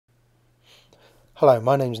Hello,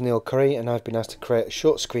 my name's Neil Curry and I've been asked to create a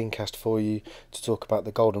short screencast for you to talk about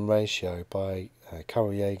the golden ratio by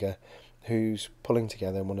Carol Yeager, who's pulling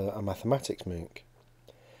together a mathematics MOOC.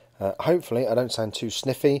 Hopefully I don't sound too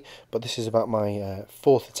sniffy, but this is about my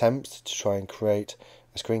fourth attempt to try and create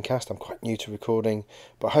a screencast. I'm quite new to recording,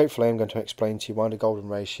 but hopefully I'm going to explain to you why the golden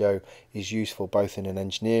ratio is useful both in an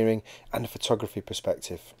engineering and a photography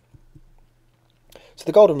perspective. So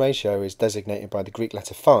the golden ratio is designated by the Greek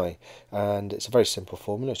letter phi, and it's a very simple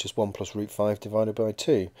formula. It's just 1 plus root 5 divided by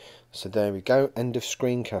 2. So there we go, end of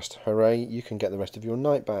screencast. Hooray, you can get the rest of your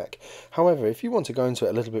night back. However, if you want to go into it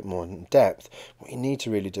a little bit more in depth, what you need to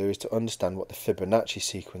really do is to understand what the Fibonacci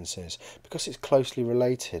sequence is, because it's closely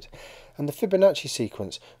related. And the Fibonacci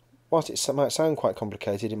sequence, whilst it might sound quite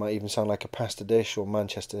complicated, it might even sound like a pasta dish or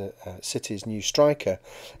Manchester City's new striker,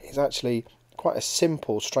 it's actually quite a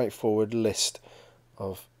simple, straightforward list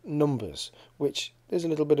of numbers, which there's a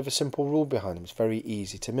little bit of a simple rule behind them. It's very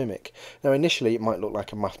easy to mimic. Now initially it might look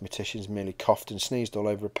like a mathematician's merely coughed and sneezed all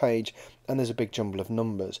over a page and there's a big jumble of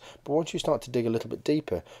numbers, but once you start to dig a little bit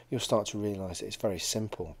deeper you'll start to realise that it's very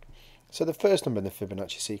simple. So the first number in the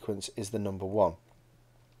Fibonacci sequence is the number 1.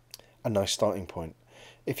 A nice starting point.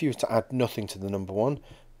 If you were to add nothing to the number 1,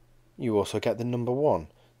 you also get the number 1.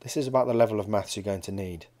 This is about the level of maths you're going to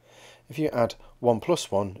need. If you add 1 plus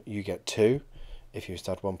 1 you get 2. If you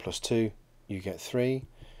add 1 plus 2, you get 3.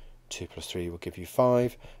 2 plus 3 will give you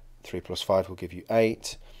 5. 3 plus 5 will give you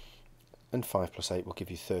 8. And 5 plus 8 will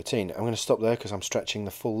give you 13. I'm going to stop there because I'm stretching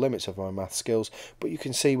the full limits of my math skills, but you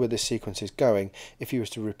can see where this sequence is going. If you was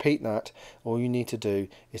to repeat that, all you need to do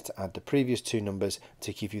is to add the previous two numbers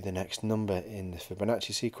to give you the next number in the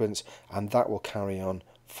Fibonacci sequence, and that will carry on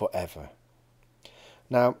forever.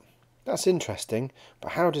 Now, that's interesting,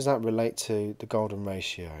 but how does that relate to the golden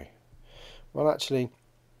ratio? Well, actually,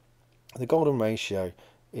 the golden ratio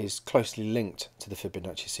is closely linked to the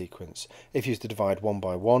Fibonacci sequence. If you divide 1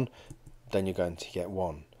 by 1, then you're going to get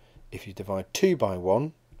 1. If you divide 2 by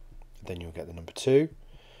 1, then you'll get the number 2.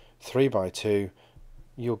 3 by 2,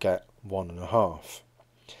 you'll get 1.5.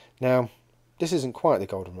 Now, this isn't quite the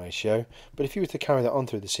golden ratio, but if you were to carry that on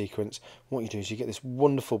through the sequence, what you do is you get this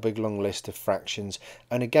wonderful big long list of fractions,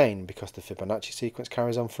 and again, because the Fibonacci sequence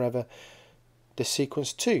carries on forever, this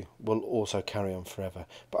sequence too will also carry on forever.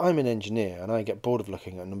 But I'm an engineer and I get bored of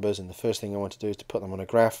looking at numbers, and the first thing I want to do is to put them on a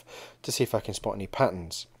graph to see if I can spot any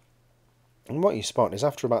patterns. And what you spot is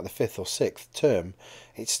after about the 5th or 6th term,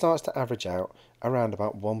 it starts to average out around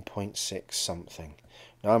about 1.6 something.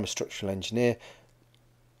 Now I'm a structural engineer,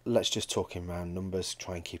 let's just talk in round numbers,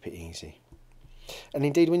 try and keep it easy. And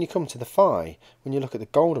indeed when you come to the phi, when you look at the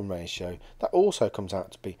golden ratio, that also comes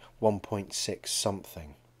out to be 1.6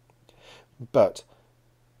 something. But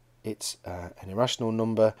it's an irrational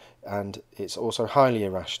number and it's also highly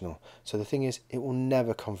irrational. So the thing is, it will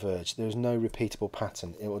never converge. There is no repeatable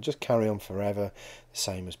pattern. It will just carry on forever, the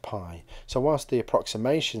same as pi. So whilst the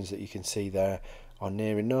approximations that you can see there are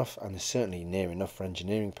near enough, and they're certainly near enough for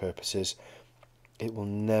engineering purposes, it will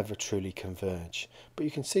never truly converge. But you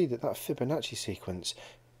can see that that Fibonacci sequence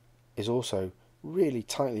is also really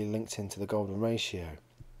tightly linked into the golden ratio.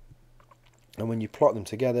 And when you plot them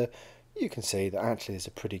together, you can see that actually there's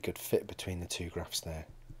a pretty good fit between the two graphs there.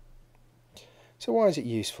 So why is it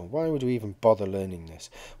useful? Why would we even bother learning this?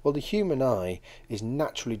 Well, the human eye is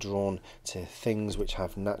naturally drawn to things which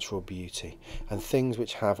have natural beauty and things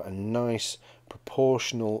which have a nice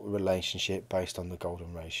proportional relationship based on the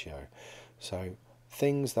golden ratio. So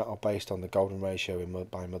things that are based on the golden ratio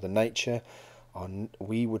by Mother Nature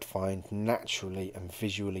we would find naturally and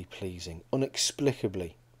visually pleasing,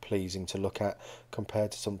 inexplicably pleasing to look at,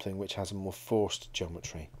 compared to something which has a more forced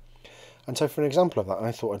geometry. And so for an example of that,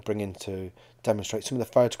 I thought I'd bring in to demonstrate some of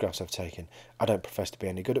the photographs I've taken. I don't profess to be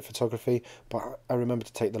any good at photography, but I remember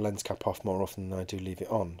to take the lens cap off more often than I do leave it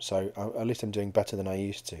on, so at least I'm doing better than I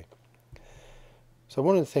used to. So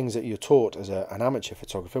one of the things that you're taught as an amateur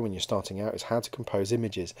photographer when you're starting out is how to compose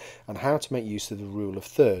images and how to make use of the rule of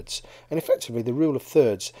thirds. And effectively the rule of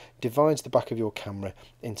thirds divides the back of your camera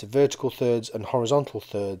into vertical thirds and horizontal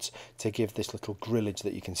thirds to give this little grillage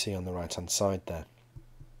that you can see on the right hand side there.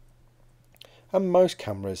 And most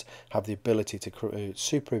cameras have the ability to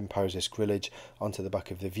superimpose this grillage onto the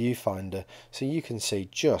back of the viewfinder, so you can see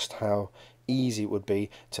just how easy it would be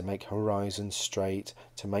to make horizons straight,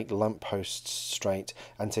 to make lampposts straight,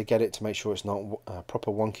 and to get it to make sure it's not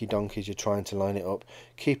proper wonky donkey as you're trying to line it up.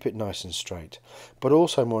 Keep it nice and straight. But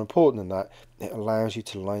also more important than that, it allows you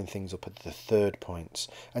to line things up at the third points.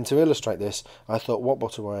 And to illustrate this, I thought what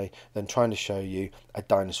better way than trying to show you a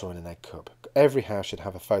dinosaur in an egg cup. every house should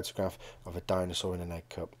have a photograph of a dinosaur in an egg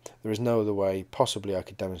cup. There is no other way possibly I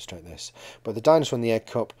could demonstrate this. But the dinosaur in the egg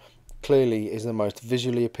cup clearly is the most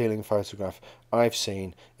visually appealing photograph I've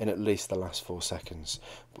seen in at least the last 4 seconds.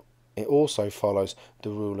 It also follows the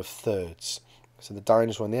rule of thirds. So the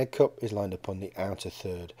dinosaur in the egg cup is lined up on the outer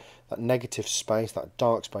third. That negative space, that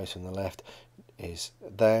dark space on the left is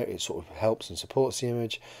there. It sort of helps and supports the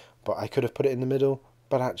image, but I could have put it in the middle.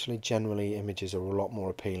 But actually, generally, images are a lot more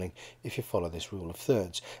appealing if you follow this rule of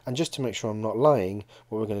thirds. And just to make sure I'm not lying,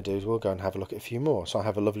 what we're going to do is we'll go and have a look at a few more. So I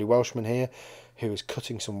have a lovely Welshman here who is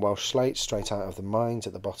cutting some Welsh slates straight out of the mines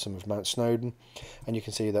at the bottom of Mount Snowdon. And you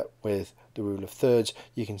can see that with the rule of thirds,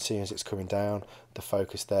 you can see as it's coming down, the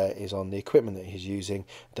focus there is on the equipment that he's using,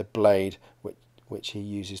 the blade which he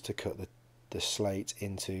uses to cut the slate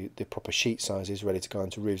into the proper sheet sizes ready to go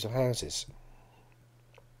onto roofs of houses.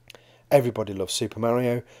 Everybody loves Super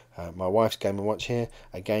Mario. My wife's Game & Watch here,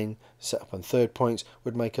 again set up on third points,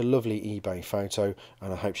 would make a lovely eBay photo,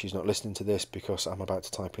 and I hope she's not listening to this because I'm about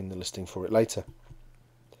to type in the listing for it later.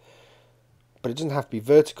 But it doesn't have to be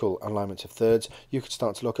vertical alignment of thirds. You could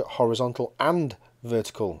start to look at horizontal and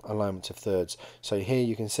vertical alignment of thirds. So here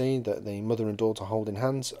you can see that the mother and daughter holding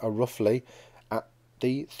hands are roughly at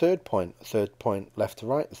the third point left to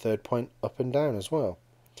right, the third point up and down as well.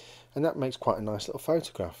 And that makes quite a nice little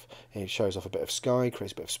photograph. It shows off a bit of sky,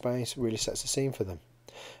 creates a bit of space, really sets the scene for them.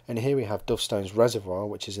 And here we have Dovestones Reservoir,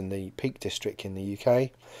 which is in the Peak District in the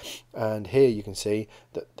UK. And here you can see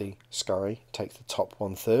that the sky takes the top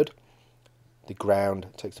 1/3, the ground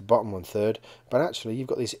takes the bottom 1/3, but actually you've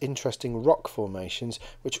got these interesting rock formations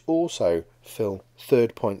which also fill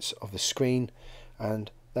third points of the screen, and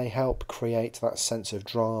they help create that sense of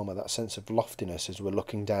drama, that sense of loftiness as we're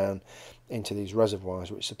looking down into these reservoirs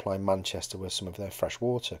which supply Manchester with some of their fresh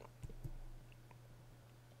water.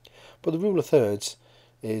 But the rule of thirds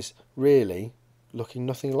is really looking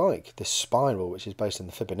nothing like this spiral which is based on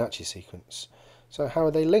the Fibonacci sequence. So how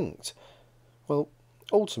are they linked? Well,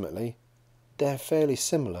 ultimately they're fairly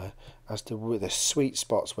similar as to the sweet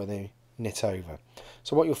spots where they knit over.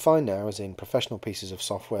 So what you'll find now is in professional pieces of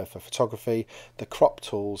software for photography, the crop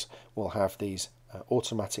tools will have these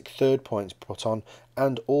automatic third points put on,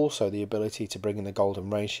 and also the ability to bring in the golden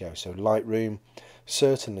ratio. So Lightroom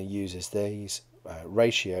certainly uses these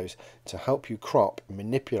ratios to help you crop and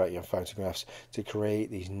manipulate your photographs to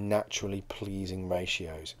create these naturally pleasing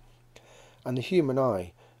ratios. And the human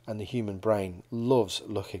eye and the human brain loves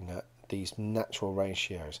looking at these natural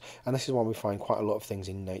ratios, and this is why we find quite a lot of things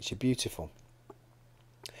in nature beautiful.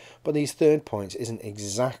 But these third points isn't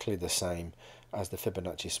exactly the same as the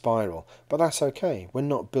Fibonacci spiral, but that's okay. We're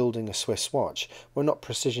not building a Swiss watch, we're not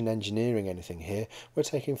precision engineering anything here, we're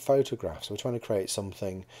taking photographs. We're trying to create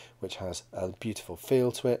something which has a beautiful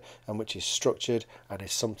feel to it and which is structured and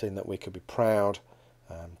is something that we could be proud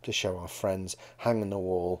to show our friends, hang on the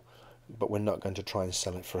wall, but we're not going to try and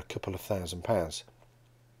sell it for a couple of £1,000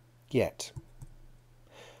 yet.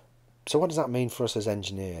 So what does that mean for us as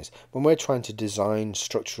engineers? When we're trying to design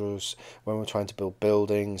structures, when we're trying to build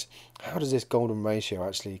buildings, how does this golden ratio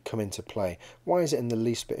actually come into play? Why is it in the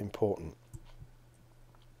least bit important?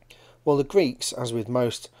 Well, the Greeks, as with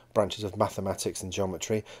most branches of mathematics and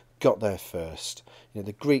geometry, got there first.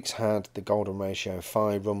 The Greeks had the golden ratio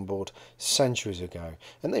phi rumbled centuries ago,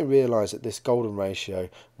 and they realised that this golden ratio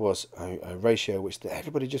was a ratio which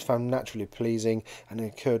everybody just found naturally pleasing, and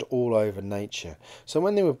it occurred all over nature. So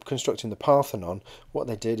when they were constructing the Parthenon, what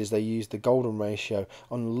they did is they used the golden ratio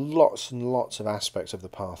on lots and lots of aspects of the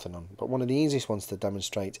Parthenon. But one of the easiest ones to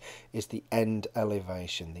demonstrate is the end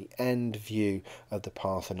elevation. The end view of the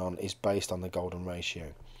Parthenon is based on the golden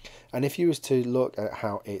ratio. And if you was to look at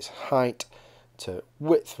how its height to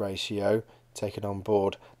width ratio, taken on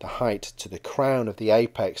board the height to the crown of the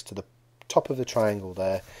apex to the top of the triangle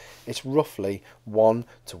there, it's roughly 1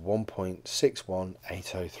 to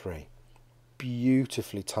 1.61803.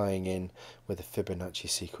 Beautifully tying in with the Fibonacci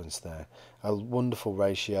sequence there. A wonderful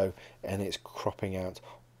ratio, and it's cropping out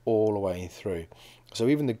all the way through. So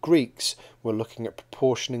even the Greeks were looking at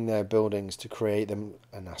proportioning their buildings to create them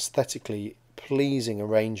an aesthetically pleasing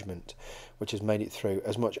arrangement, which has made it through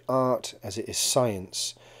as much art as it is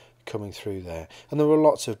science coming through there. And there are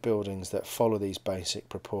lots of buildings that follow these basic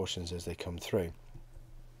proportions as they come through.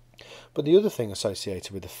 But the other thing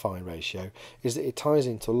associated with the phi ratio is that it ties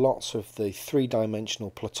into lots of the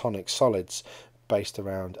three-dimensional platonic solids based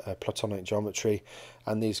around platonic geometry,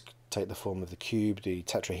 and these take the form of the cube, the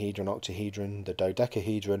tetrahedron, octahedron, the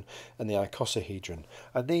dodecahedron, and the icosahedron.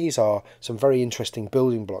 And these are some very interesting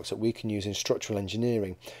building blocks that we can use in structural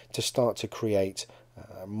engineering to start to create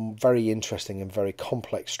very interesting and very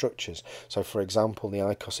complex structures. So for example, the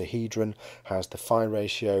icosahedron has the phi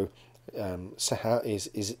ratio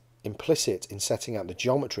is implicit in setting out the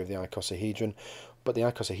geometry of the icosahedron, but the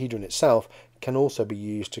icosahedron itself can also be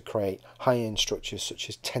used to create high-end structures such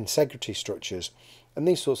as tensegrity structures. And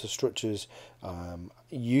these sorts of structures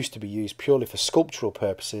used to be used purely for sculptural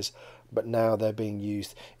purposes, but now they're being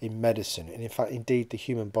used in medicine. And in fact, indeed, the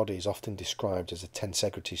human body is often described as a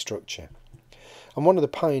tensegrity structure. And one of the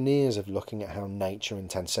pioneers of looking at how nature and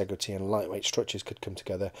tensegrity and lightweight structures could come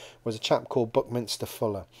together was a chap called Buckminster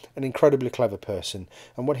Fuller, an incredibly clever person.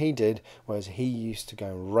 And what he did was he used to go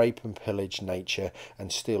and rape and pillage nature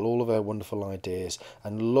and steal all of her wonderful ideas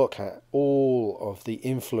and look at all of the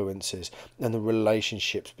influences and the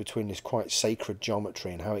relationships between this quite sacred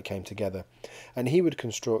geometry and how it came together. And he would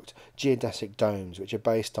construct geodesic domes, which are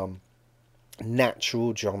based on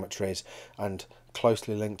natural geometries and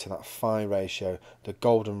closely linked to that phi ratio, the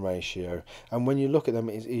golden ratio. And when you look at them,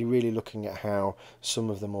 you're really looking at how some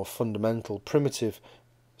of the more fundamental primitive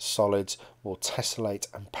solids will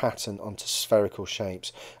tessellate and pattern onto spherical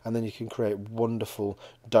shapes, and then you can create wonderful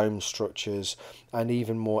dome structures and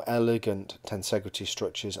even more elegant tensegrity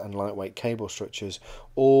structures and lightweight cable structures,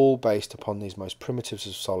 all based upon these most primitives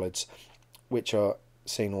of solids, which are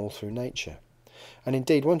seen all through nature. And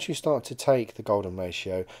indeed, once you start to take the golden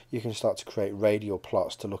ratio, you can start to create radial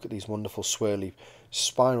plots to look at these wonderful swirly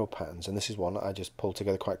spiral patterns. And this is one that I just pulled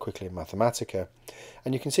together quite quickly in Mathematica.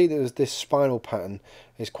 And you can see that this spiral pattern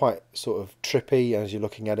is quite sort of trippy. As you're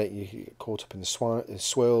looking at it, you get caught up in the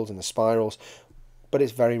swirls and the spirals, but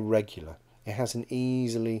it's very regular. It has an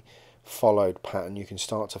easily followed pattern. You can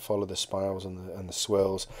start to follow the spirals and the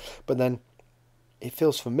swirls, but then it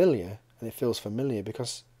feels familiar, and it feels familiar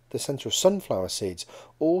because the centre of sunflower seeds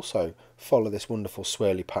also follow this wonderful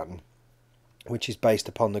swirly pattern, which is based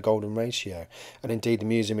upon the golden ratio. And indeed, the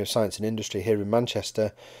Museum of Science and Industry here in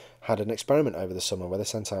Manchester had an experiment over the summer where they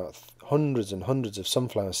sent out hundreds and hundreds of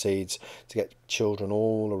sunflower seeds to get children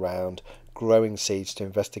all around growing seeds to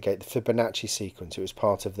investigate the Fibonacci sequence. It was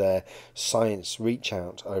part of their science reach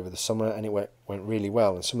out over the summer, and it went really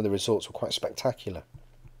well, and some of the results were quite spectacular.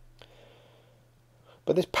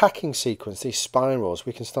 But this packing sequence, these spirals,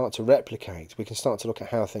 we can start to replicate. We can start to look at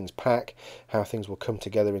how things pack, how things will come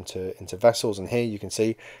together into vessels. And here you can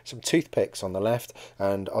see some toothpicks on the left,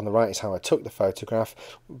 and on the right is how I took the photograph.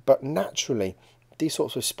 But naturally, these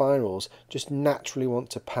sorts of spirals just naturally want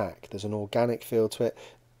to pack. There's an organic feel to it.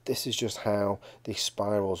 This is just how these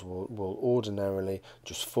spirals will ordinarily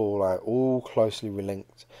just fall out, all closely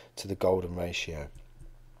linked to the golden ratio.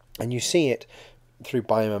 And you see it through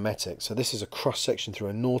biomimetics. So this is a cross section through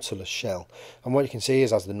a nautilus shell, and what you can see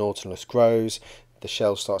is as the nautilus grows, the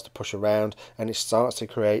shell starts to push around and it starts to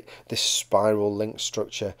create this spiral linked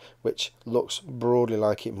structure, which looks broadly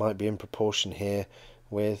like it might be in proportion here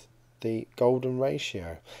with the golden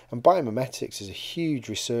ratio. And biomimetics is a huge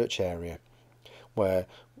research area where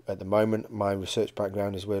at the moment my research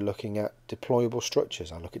background is we're looking at deployable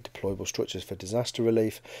structures. I look at deployable structures for disaster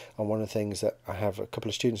relief, and one of the things that I have a couple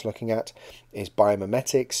of students looking at is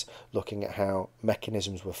biomimetics, looking at how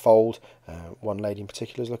mechanisms will fold. One lady in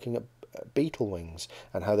particular is looking at beetle wings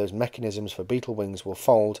and how those mechanisms for beetle wings will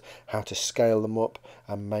fold, how to scale them up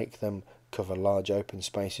and make them cover large open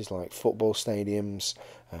spaces like football stadiums,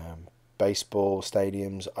 baseball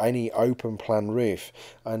stadiums, any open plan roof,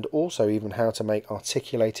 and also even how to make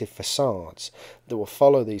articulated facades that will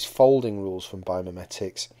follow these folding rules from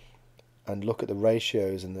biomimetics and look at the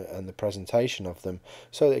ratios and the presentation of them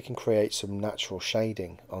so that it can create some natural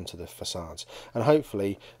shading onto the facades. And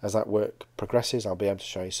hopefully as that work progresses, I'll be able to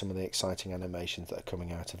show you some of the exciting animations that are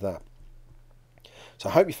coming out of that. So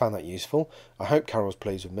I hope you found that useful. I hope Carol's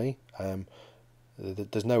pleased with me.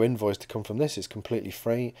 There's no invoice to come from this, it's completely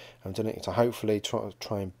free. I'm doing it to hopefully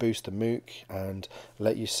try and boost the MOOC and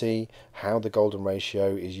let you see how the golden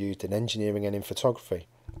ratio is used in engineering and in photography.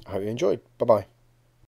 I hope you enjoyed. Bye bye.